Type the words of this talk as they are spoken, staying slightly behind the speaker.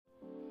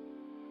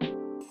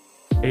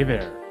Hey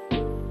there,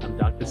 I'm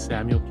Dr.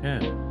 Samuel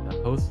Ken,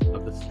 the host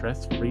of the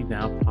Stress Free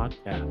Now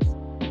podcast.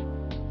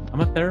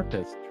 I'm a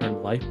therapist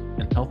turned life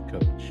and health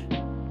coach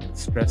and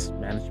stress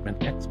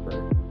management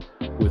expert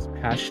who is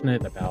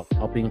passionate about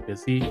helping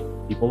busy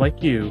people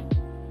like you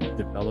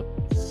develop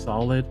a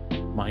solid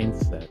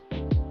mindset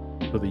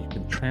so that you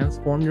can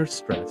transform your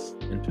stress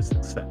into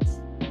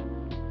success.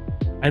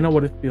 I know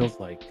what it feels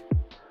like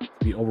to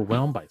be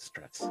overwhelmed by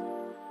stress.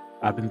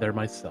 I've been there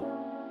myself.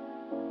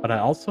 But I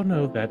also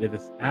know that it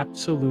is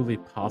absolutely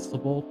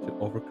possible to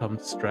overcome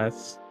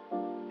stress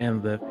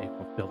and live a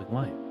fulfilling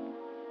life.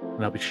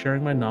 And I'll be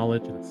sharing my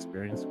knowledge and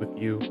experience with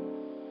you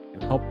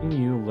and helping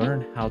you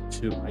learn how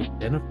to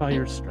identify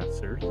your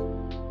stressors,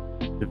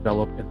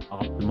 develop an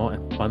optimal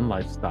and fun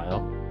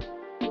lifestyle,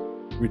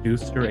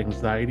 reduce your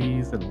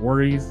anxieties and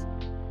worries,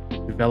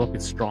 develop a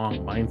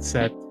strong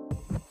mindset,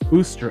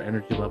 boost your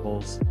energy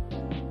levels,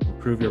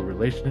 improve your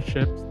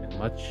relationships, and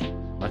much,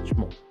 much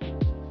more.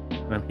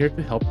 And I'm here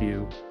to help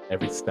you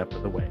every step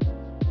of the way.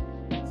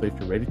 So if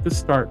you're ready to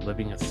start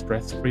living a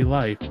stress free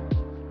life,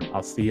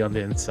 I'll see you on the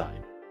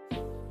inside.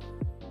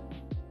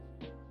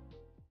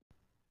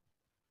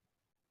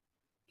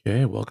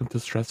 Okay, welcome to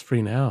Stress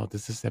Free Now.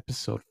 This is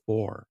episode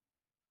 4.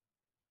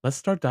 Let's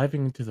start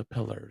diving into the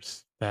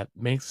pillars that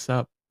makes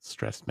up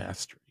stress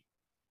mastery.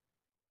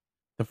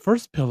 The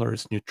first pillar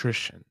is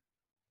nutrition,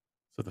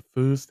 so the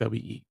foods that we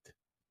eat,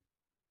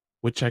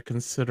 which I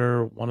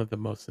consider one of the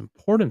most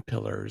important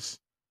pillars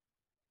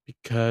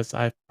because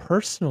I've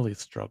personally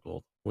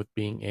struggled with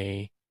being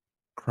a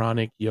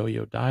chronic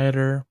yo-yo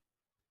dieter,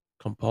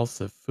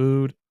 compulsive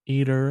food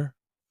eater,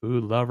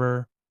 food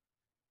lover,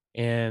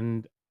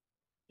 and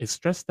a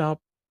stressed out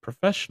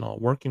professional,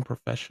 working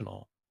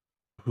professional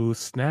who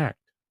snacked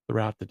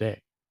throughout the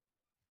day.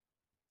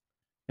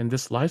 And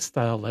this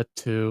lifestyle led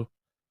to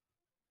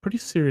pretty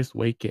serious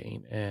weight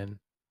gain and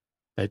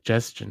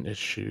digestive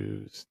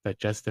issues,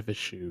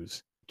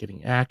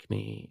 getting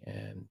acne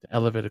and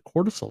elevated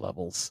cortisol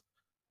levels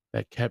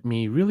that kept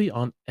me really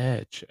on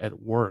edge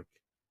at work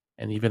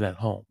and even at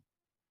home.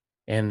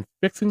 And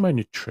fixing my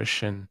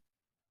nutrition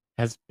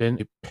has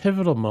been a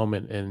pivotal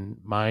moment in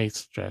my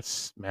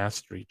stress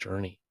mastery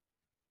journey.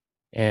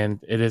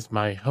 And it is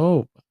my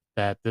hope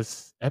that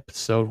this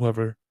episode,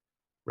 whoever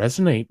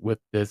resonate with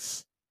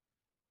this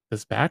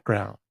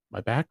background,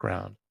 my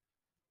background,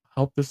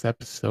 hope this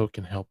episode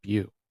can help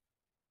you.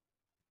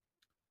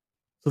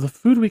 So the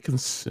food we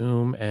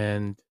consume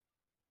and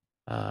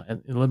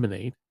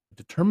eliminate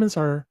determines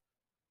our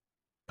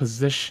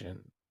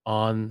position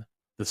on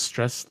the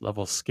stress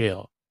level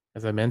scale.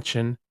 As I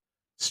mentioned,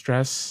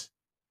 stress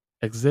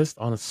exists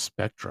on a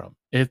spectrum.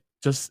 It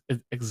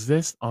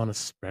exists on a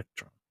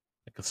spectrum,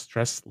 like a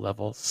stress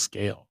level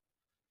scale.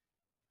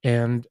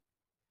 And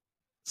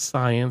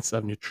science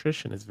of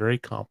nutrition is very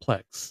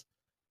complex.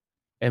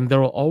 And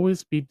there will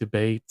always be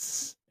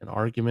debates and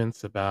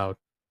arguments about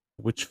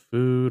which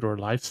food or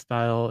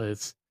lifestyle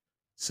is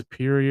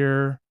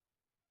superior.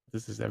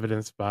 This is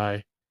evidenced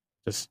by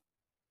just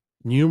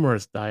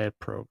numerous diet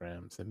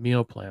programs and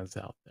meal plans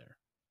out there.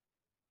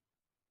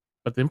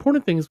 But the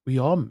important thing is we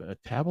all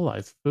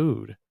metabolize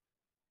food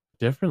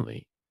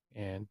differently.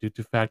 And due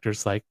to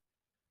factors like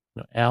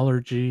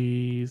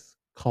allergies,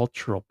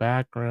 cultural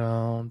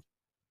background,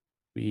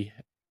 we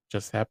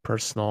just have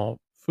personal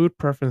food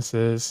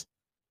preferences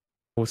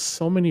with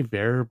so many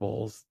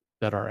variables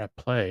that are at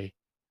play.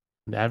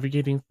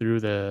 Navigating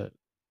through the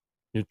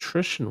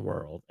nutrition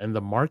world and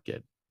the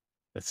market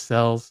that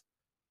sells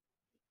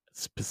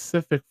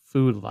specific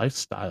food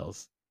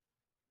lifestyles,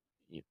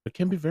 it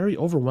can be very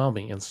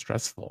overwhelming and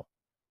stressful.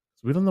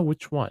 So we don't know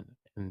which one.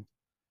 And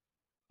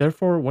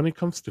therefore, when it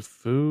comes to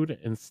food,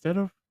 instead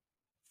of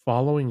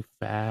following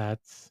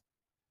fads,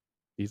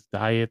 these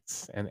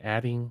diets, and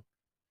adding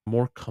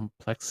more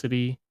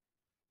complexity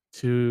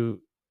to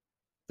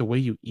the way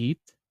you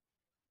eat,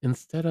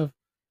 instead of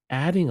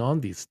adding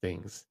on these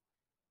things,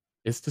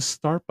 is to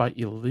start by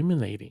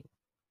eliminating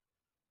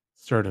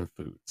certain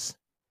foods,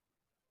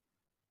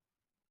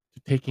 to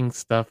taking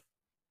stuff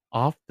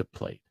off the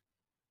plate,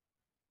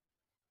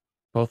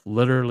 both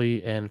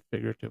literally and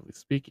figuratively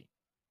speaking.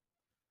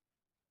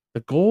 The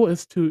goal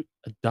is to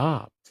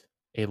adopt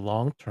a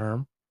long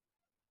term,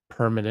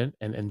 permanent,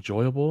 and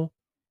enjoyable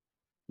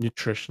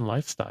nutrition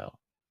lifestyle.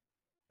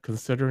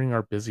 Considering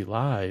our busy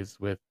lives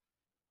with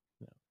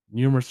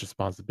numerous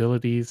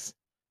responsibilities,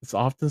 it's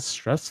often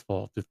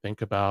stressful to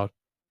think about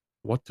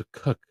what to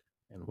cook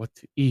and what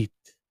to eat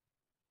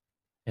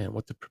and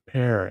what to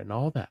prepare and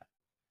all that.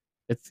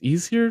 It's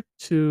easier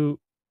to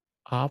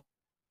opt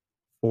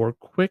for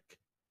quick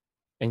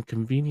and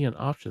convenient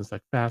options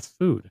like fast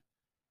food,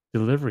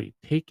 delivery,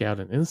 takeout,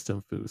 and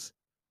instant foods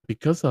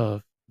because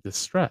of the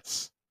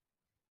stress.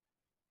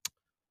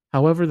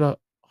 However, the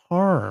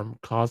harm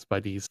caused by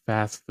these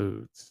fast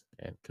foods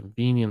and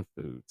convenient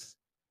foods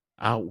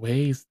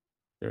outweighs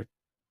their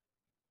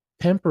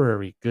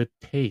temporary good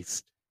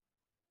taste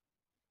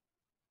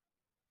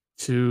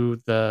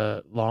to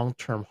the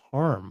long-term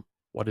harm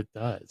what it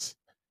does.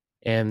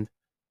 And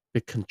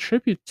they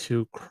contribute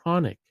to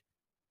chronic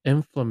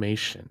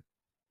inflammation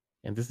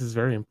And this is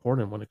very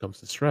important when it comes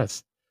to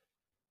stress.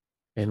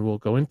 And we'll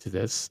go into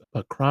this,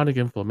 but chronic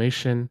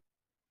inflammation,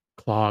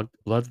 clogged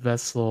blood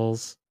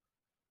vessels,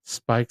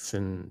 spikes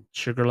in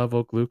sugar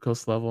level,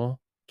 glucose level,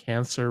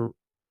 cancer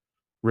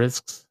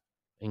risks,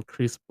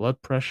 increased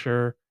blood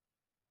pressure,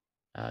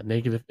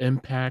 negative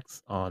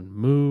impacts on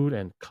mood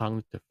and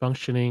cognitive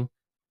functioning,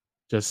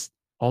 just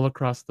all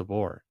across the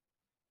board.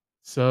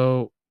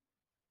 So,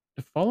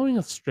 if following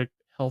a strict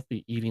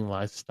healthy eating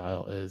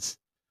lifestyle is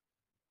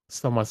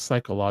somewhat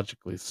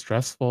psychologically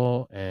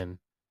stressful and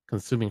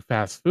consuming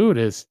fast food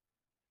is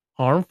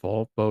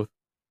harmful both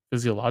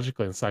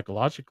physiologically and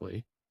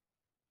psychologically,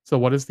 so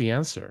what is the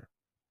answer?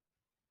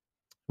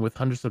 With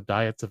hundreds of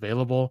diets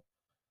available,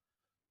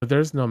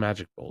 there's no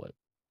magic bullet.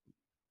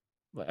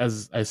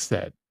 As I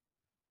said,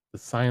 the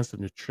science of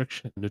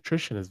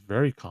nutrition is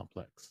very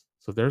complex.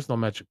 So there's no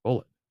magic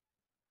bullet.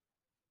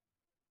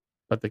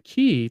 But the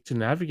key to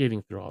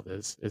navigating through all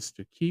this is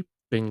to keep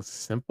things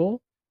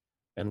simple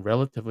and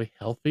relatively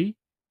healthy,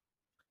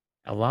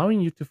 allowing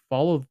you to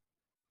follow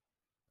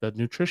the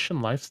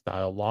nutrition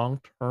lifestyle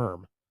long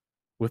term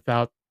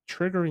without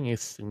triggering a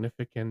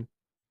significant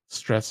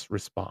stress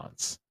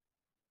response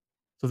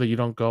so that you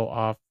don't go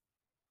off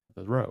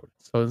the road.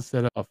 So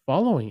instead of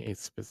following a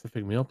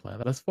specific meal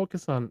plan, let's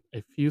focus on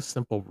a few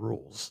simple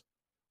rules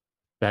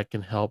that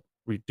can help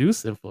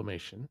reduce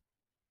inflammation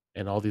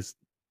and all these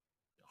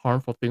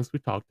harmful things we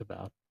talked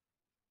about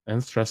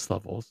and stress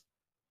levels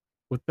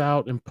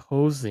without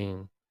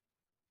imposing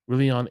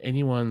really on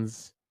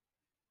anyone's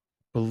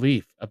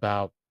belief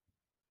about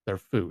their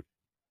food.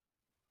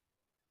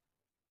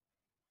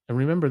 And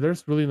remember,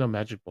 there's really no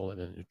magic bullet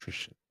in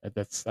nutrition. And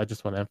that's I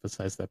just want to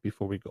emphasize that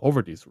before we go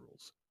over these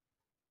rules.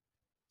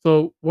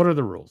 So, what are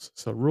the rules?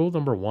 So, rule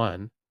number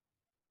one,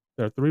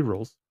 there are three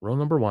rules. Rule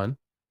number one,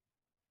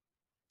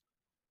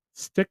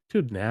 stick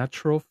to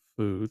natural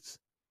foods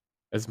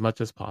as much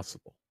as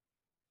possible,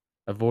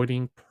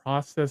 avoiding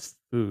processed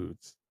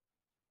foods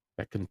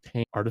that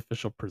contain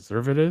artificial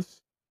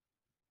preservatives,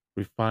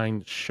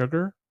 refined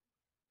sugar,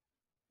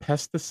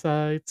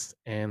 pesticides,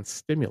 and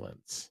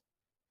stimulants.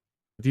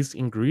 These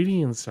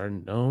ingredients are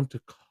known to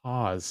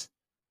cause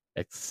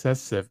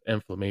excessive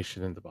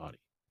inflammation in the body,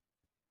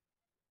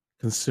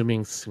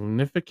 consuming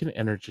significant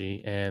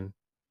energy, and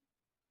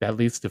that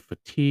leads to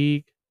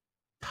fatigue,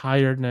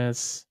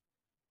 tiredness,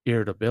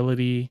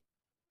 irritability,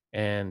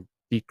 and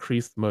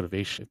decreased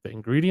motivation. If the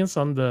ingredients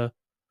on the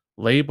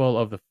label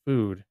of the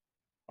food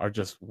are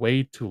just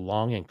way too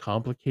long and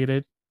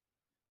complicated,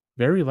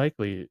 very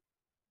likely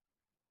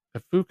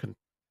the food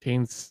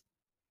contains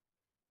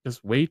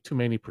just way too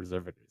many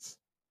preservatives.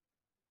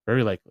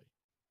 Very likely.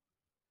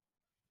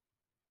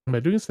 And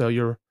by doing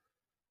so,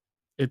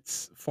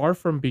 it's far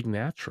from being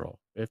natural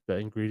if the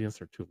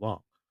ingredients are too long.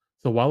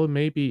 So while it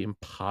may be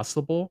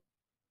impossible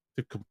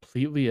to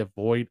completely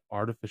avoid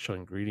artificial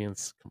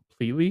ingredients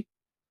completely,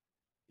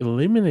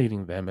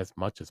 eliminating them as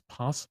much as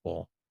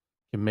possible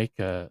can make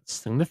a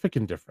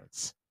significant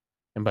difference.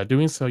 And by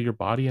doing so, your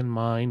body and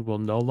mind will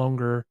no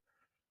longer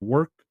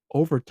work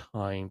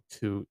overtime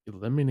to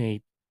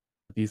eliminate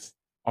these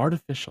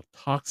artificial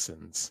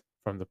toxins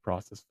from the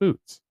processed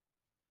foods.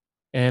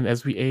 And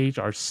as we age,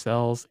 our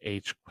cells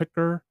age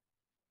quicker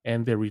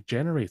and they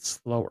regenerate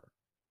slower.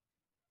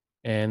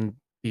 And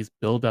these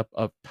buildup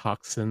of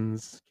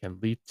toxins can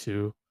lead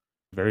to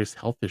various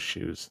health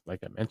issues, like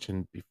I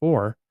mentioned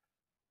before,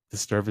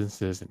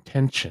 disturbances in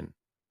tension,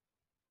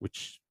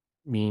 which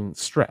mean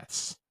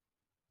stress.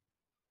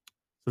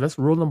 So that's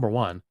rule number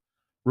one.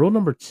 Rule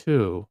number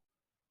two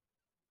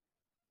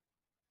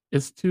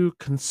is to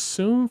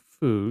consume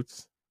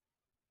foods,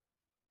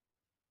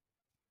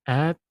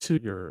 add to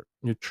your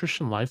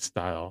nutrition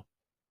lifestyle,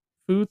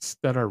 foods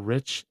that are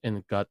rich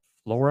in gut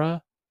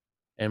flora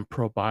and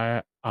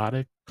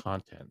probiotic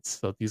contents.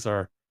 So these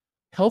are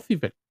healthy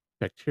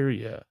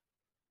bacteria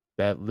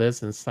that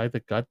lives inside the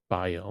gut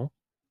biome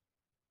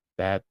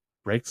that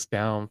breaks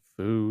down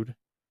food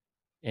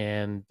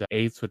and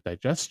aids with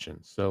digestion.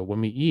 So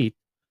when we eat,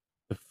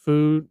 the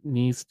food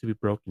needs to be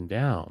broken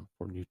down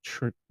for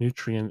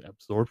nutrient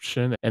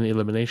absorption and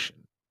elimination.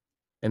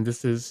 And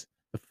this is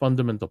the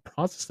fundamental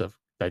process of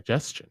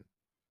digestion.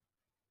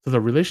 So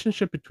the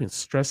relationship between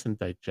stress and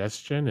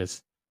digestion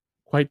is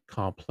quite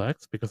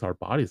complex because our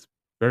body is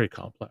very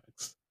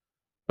complex.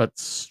 But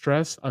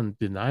stress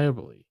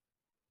undeniably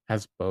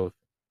has both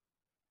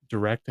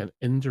direct and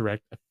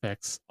indirect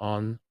effects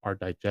on our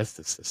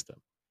digestive system.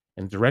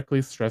 And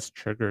directly, stress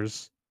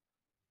triggers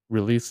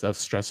release of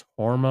stress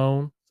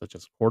hormone, such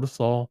as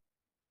cortisol,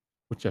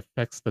 which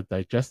affects the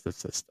digestive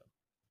system.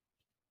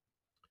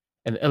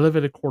 And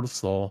elevated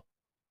cortisol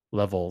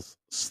levels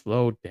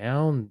slow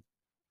down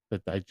the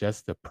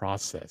digestive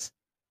process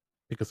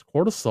because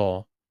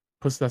cortisol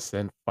puts us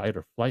in fight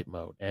or flight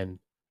mode. And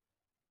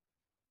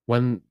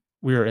when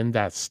we're in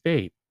that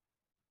state,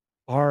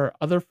 our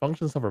other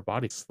functions of our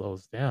body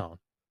slows down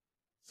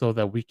so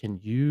that we can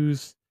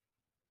use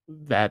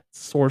that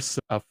source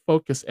of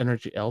focus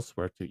energy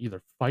elsewhere to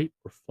either fight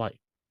or flight.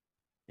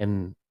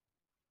 And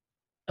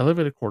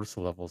elevated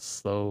cortisol levels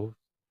slow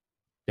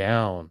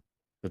down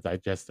the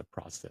digestive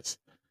process.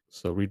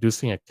 So,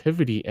 reducing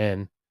activity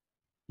and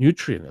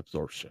nutrient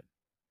absorption.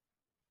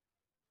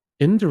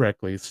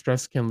 Indirectly,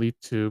 stress can lead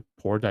to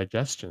poor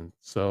digestion.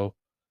 So,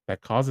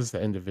 that causes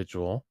the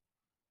individual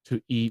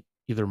to eat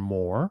either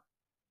more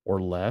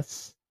or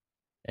less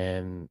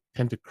and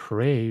tend to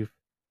crave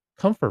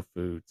comfort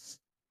foods.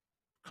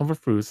 Comfort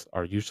foods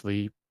are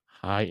usually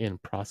high in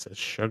processed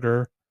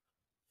sugar,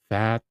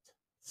 fat,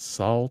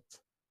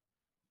 salt,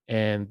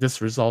 and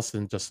this results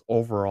in just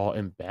overall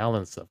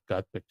imbalance of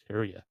gut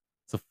bacteria.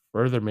 So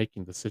further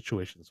making the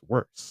situations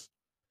worse.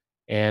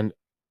 And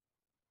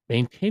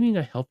maintaining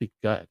a healthy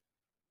gut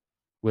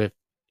with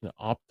an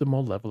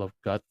optimal level of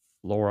gut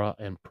flora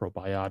and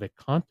probiotic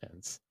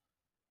contents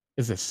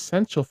is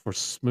essential for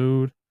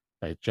smooth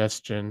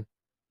digestion,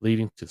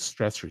 leading to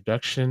stress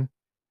reduction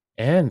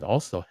and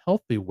also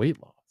healthy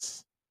weight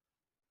loss.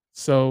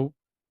 So,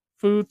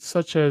 foods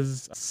such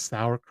as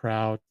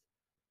sauerkraut,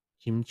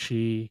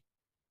 kimchi,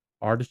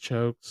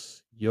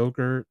 artichokes,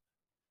 yogurt,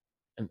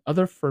 and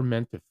other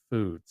fermented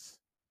foods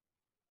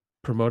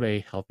promote a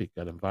healthy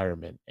gut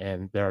environment.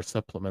 And there are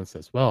supplements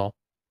as well.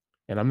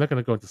 And I'm not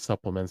going to go into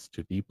supplements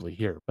too deeply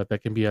here, but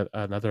that can be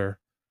another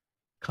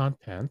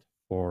content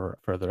for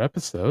further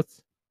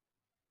episodes.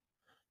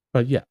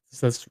 But yeah,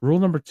 so that's rule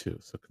number two.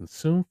 So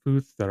consume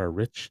foods that are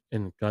rich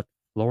in gut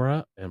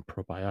flora and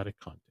probiotic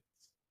contents.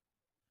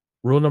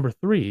 Rule number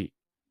three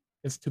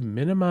is to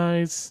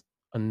minimize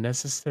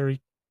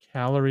unnecessary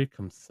calorie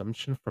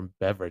consumption from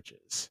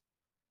beverages.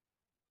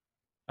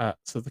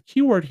 So the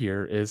key word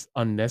here is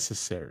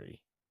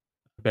unnecessary.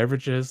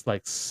 Beverages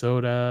like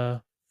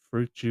soda,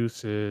 fruit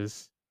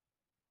juices,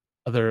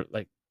 other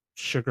like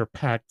sugar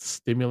packed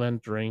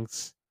stimulant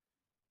drinks,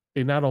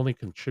 they not only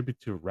contribute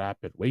to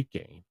rapid weight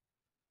gain,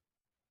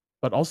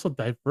 but also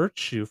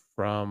divert you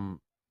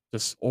from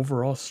this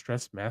overall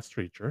stress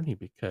mastery journey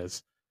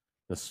because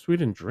the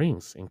sweetened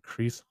drinks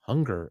increase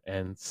hunger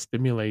and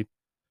stimulate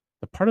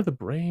the part of the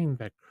brain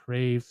that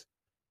craves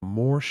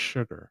more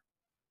sugar,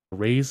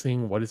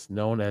 raising what is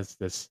known as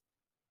this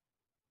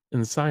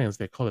in science,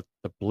 they call it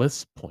the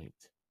bliss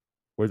point,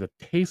 where the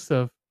taste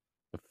of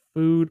the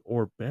food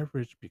or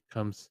beverage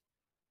becomes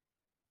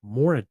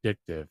more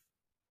addictive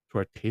to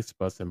our taste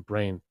buds and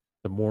brain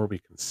the more we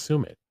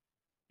consume it.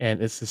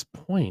 And it's this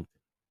point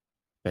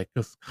that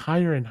goes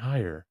higher and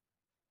higher.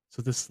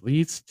 So this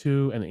leads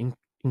to an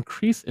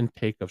increased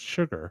intake of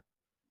sugar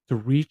to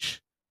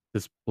reach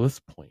this bliss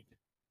point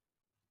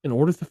in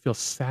order to feel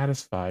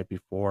satisfied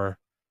before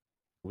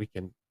we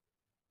can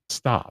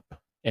stop.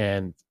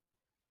 And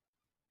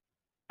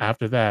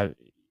after that,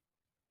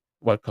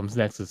 what comes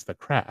next is the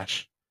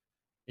crash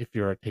if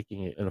you're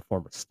taking it in a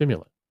form of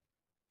stimulant.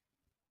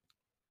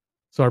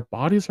 So our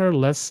bodies are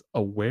less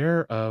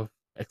aware of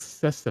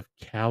excessive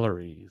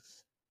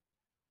calories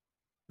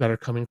that are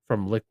coming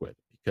from liquid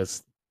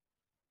because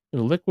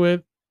in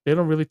liquid, they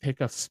don't really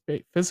take up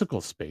physical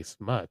space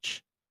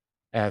much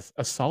as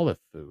a solid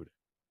food.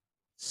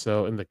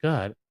 So in the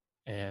gut,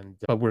 and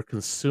but we're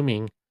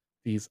consuming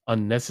these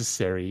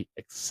unnecessary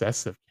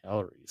excessive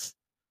calories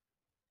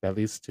that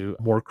leads to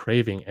more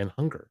craving and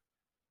hunger.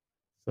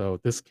 So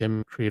this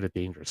can create a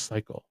dangerous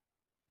cycle.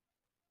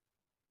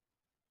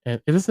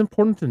 And it is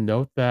important to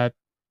note that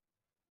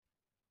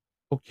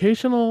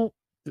occasional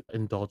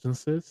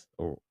indulgences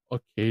or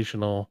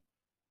occasional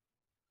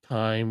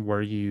time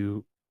where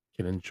you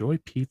can enjoy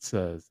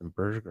pizzas and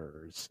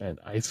burgers and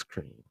ice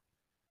cream,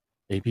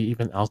 maybe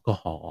even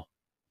alcohol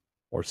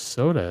or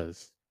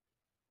sodas,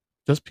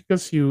 just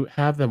because you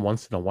have them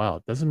once in a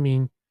while doesn't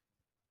mean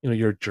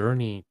your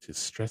journey to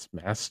stress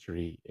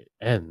mastery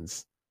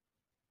ends.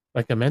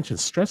 Like I mentioned,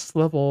 stress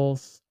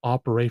levels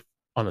operate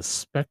on a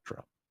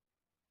spectrum,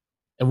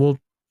 and we'll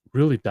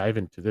really dive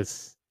into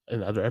this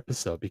in another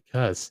episode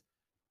because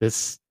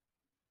this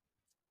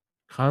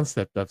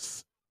concept of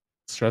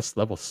stress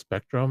level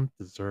spectrum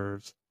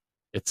deserves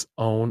its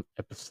own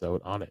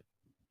episode on it.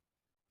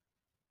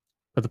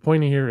 But the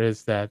point here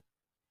is that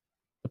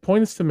the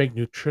point is to make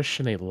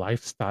nutrition a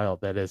lifestyle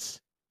that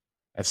is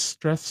as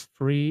stress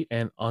free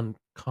and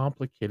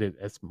uncomplicated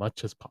as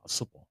much as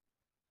possible.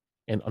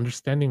 And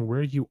understanding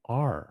where you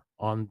are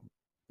on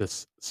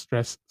this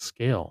stress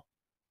scale,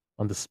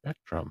 on the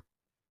spectrum,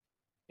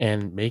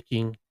 and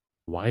making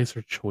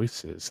wiser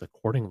choices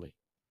accordingly.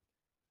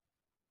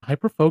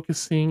 Hyper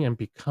focusing and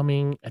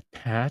becoming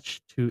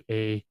attached to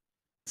a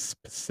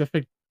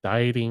specific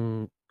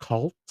dieting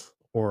cult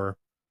or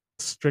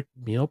strict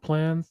meal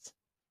plans,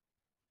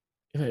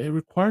 it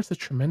requires a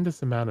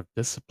tremendous amount of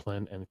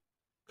discipline and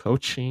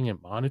coaching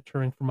and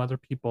monitoring from other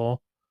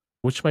people,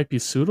 which might be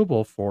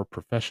suitable for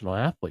professional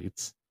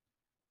athletes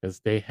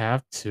because they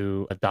have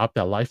to adopt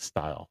that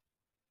lifestyle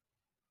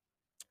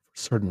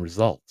for certain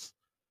results.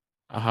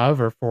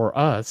 However, for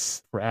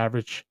us, for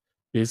average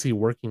busy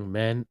working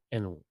men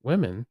and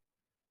women,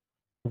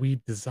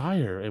 we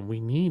desire and we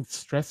need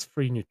stress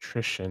free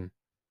nutrition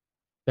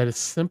that is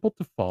simple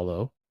to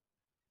follow,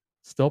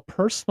 still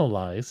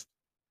personalized,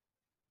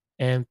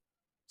 and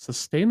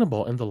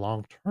sustainable in the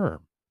long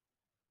term.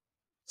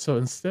 So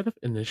instead of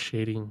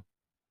initiating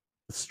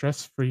a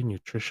stress-free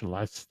nutrition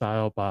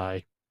lifestyle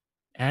by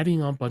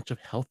adding on a bunch of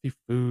healthy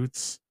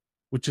foods,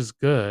 which is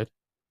good.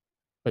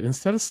 But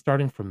instead of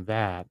starting from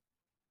that,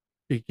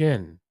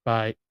 begin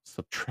by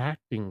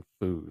subtracting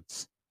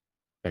foods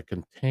that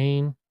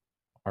contain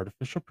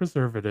artificial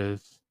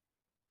preservatives,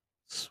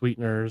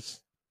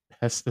 sweeteners,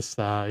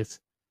 pesticides,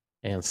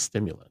 and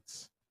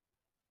stimulants.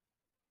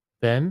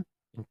 Then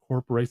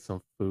incorporate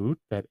some food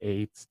that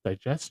aids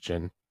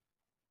digestion,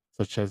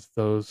 such as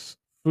those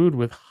food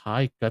with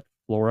high gut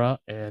flora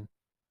and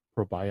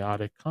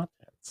probiotic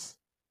contents.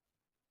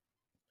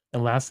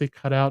 And lastly,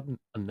 cut out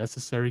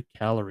unnecessary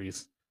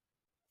calories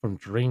from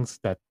drinks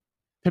that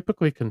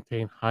typically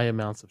contain high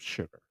amounts of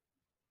sugar.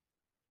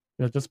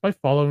 Just by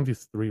following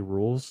these three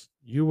rules,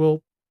 you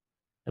will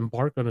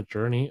embark on a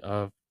journey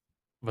of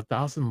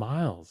 1,000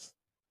 miles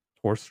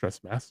towards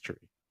stress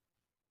mastery.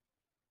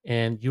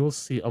 And you will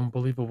see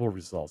unbelievable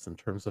results in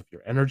terms of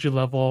your energy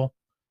level,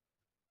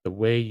 the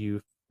way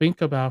you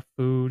think about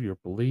food, your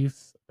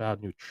beliefs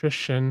about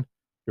nutrition,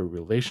 your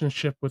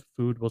relationship with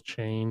food will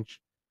change,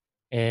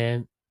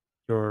 and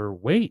your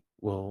weight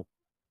will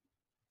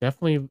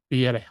definitely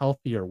be at a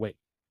healthier weight.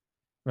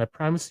 And I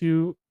promise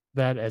you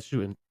that as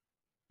you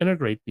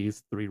integrate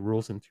these three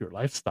rules into your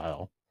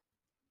lifestyle,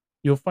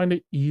 you'll find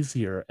it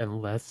easier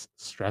and less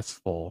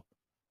stressful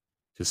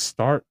to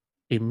start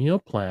a meal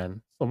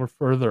plan somewhere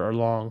further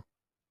along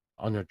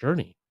on your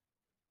journey.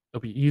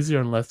 It'll be easier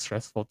and less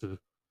stressful to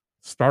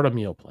start a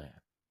meal plan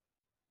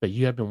that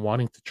you have been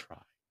wanting to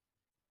try.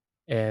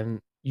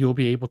 And you'll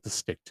be able to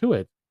stick to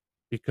it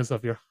because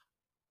of your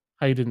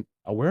heightened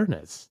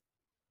awareness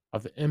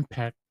of the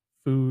impact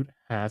food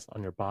has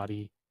on your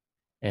body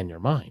and your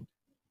mind.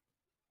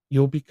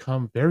 You'll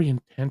become very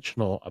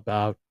intentional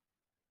about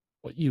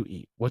what you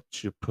eat, what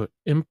you put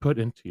input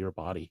into your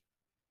body,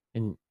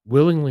 and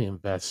willingly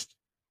invest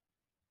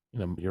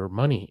your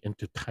money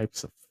into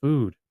types of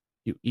food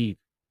you eat.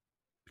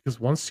 Because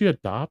once you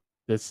adopt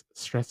this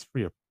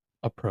stress-free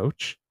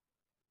approach,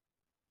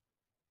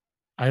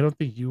 I don't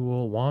think you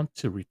will want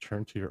to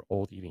return to your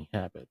old eating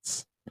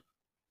habits.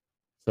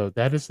 So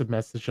that is the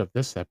message of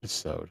this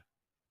episode.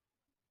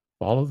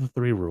 Follow the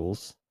three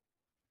rules.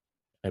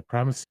 I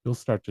promise you'll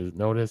start to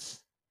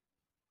notice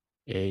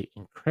a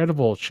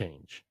incredible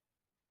change.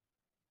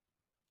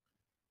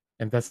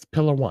 And that's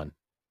pillar one.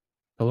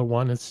 Pillar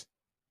one is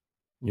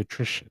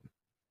nutrition.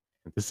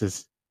 And this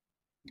is,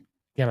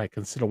 again, I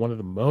consider one of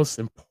the most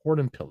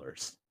important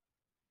pillars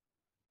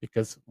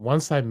because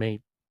once I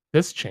made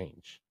this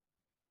change,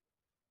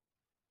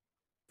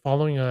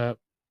 following a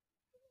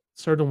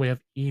certain way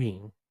of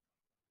eating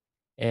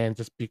and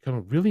just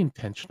becoming really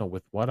intentional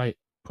with what I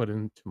put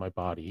into my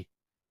body,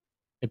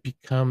 it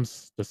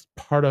becomes just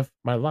part of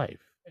my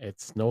life.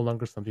 It's no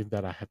longer something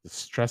that I have to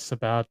stress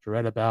about,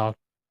 dread about,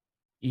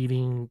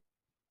 eating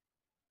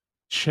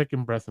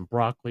chicken breast and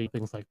broccoli,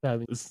 things like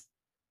that.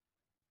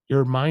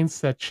 Your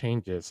mindset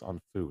changes on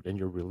food and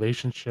your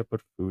relationship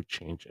with food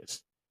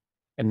changes.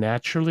 And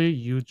naturally,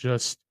 you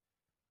just,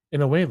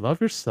 in a way, love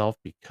yourself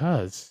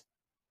because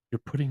you're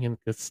putting in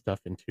good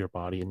stuff into your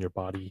body and your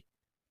body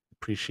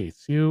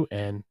appreciates you.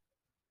 And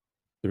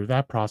through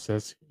that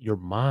process, your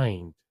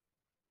mind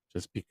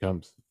just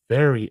becomes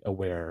very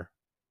aware,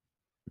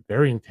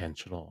 very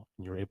intentional,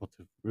 and you're able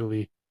to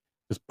really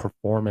just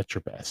perform at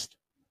your best.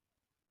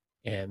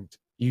 And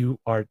you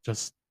are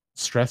just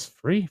stress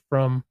free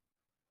from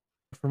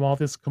all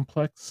this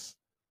complex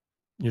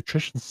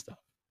nutrition stuff.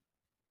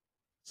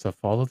 So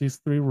follow these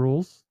three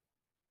rules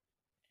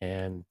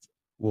and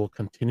we'll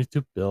continue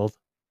to build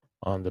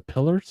on the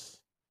pillars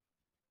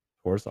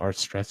towards our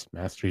stress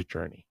mastery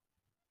journey.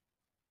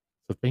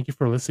 So thank you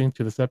for listening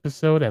to this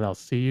episode, and I'll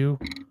see you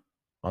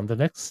on the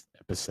next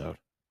episode.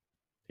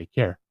 Take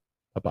care.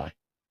 Bye-bye.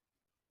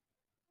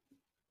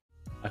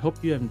 I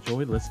hope you have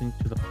enjoyed listening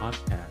to the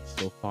podcast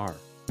so far.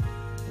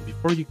 And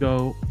before you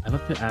go, I'd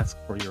like to ask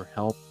for your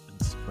help in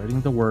spreading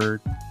the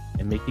word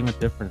and making a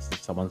difference in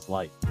someone's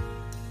life.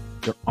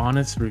 Your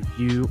honest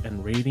review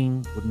and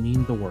rating would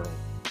mean the world.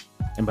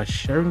 And by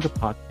sharing the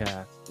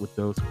podcast with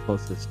those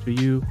closest to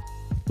you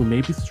who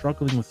may be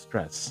struggling with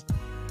stress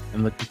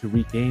and looking to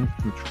regain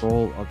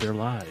control of their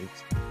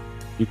lives,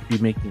 you could be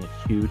making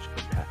a huge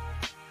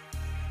impact.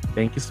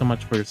 Thank you so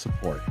much for your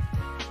support.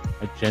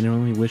 I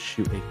genuinely wish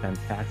you a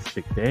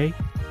fantastic day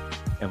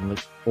and look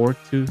forward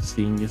to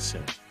seeing you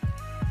soon.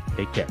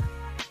 Take care.